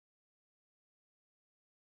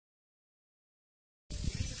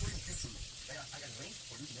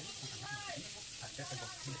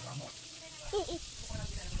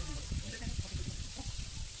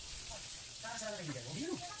kaibigan mo,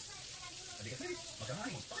 Bino. Sabi ka, Craze,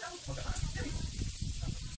 magkakain. Magkakain.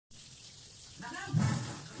 Nanang!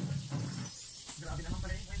 Grabe naman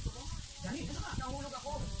pala yung kwento ko. Dali, ano ka? Nahulog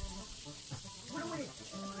ako. Wala mo eh.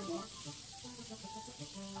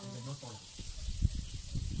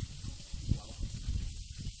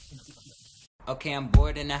 Okay, I'm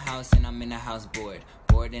bored in the house and I'm in the house bored.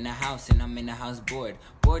 Bored in the house and I'm in the house bored.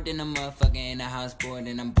 Bored in the motherfucker in the house bored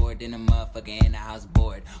and I'm bored in the motherfucker in the house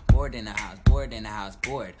bored. Bored in the house, bored in the house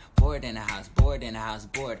bored. Bored in the house, bored in the house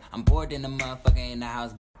bored. I'm bored in the motherfucker in the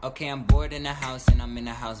house. Okay, I'm bored in the house and I'm in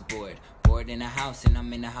the house bored. Bored in the house and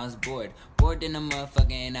I'm in the house bored. Bored in the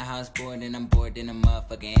motherfucker in the house bored and I'm bored in the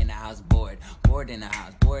motherfucker in the house bored. Bored in the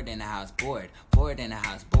house, bored in the house bored. Bored in the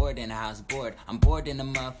house, bored in the house bored. I'm bored in the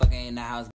motherfucker in the house.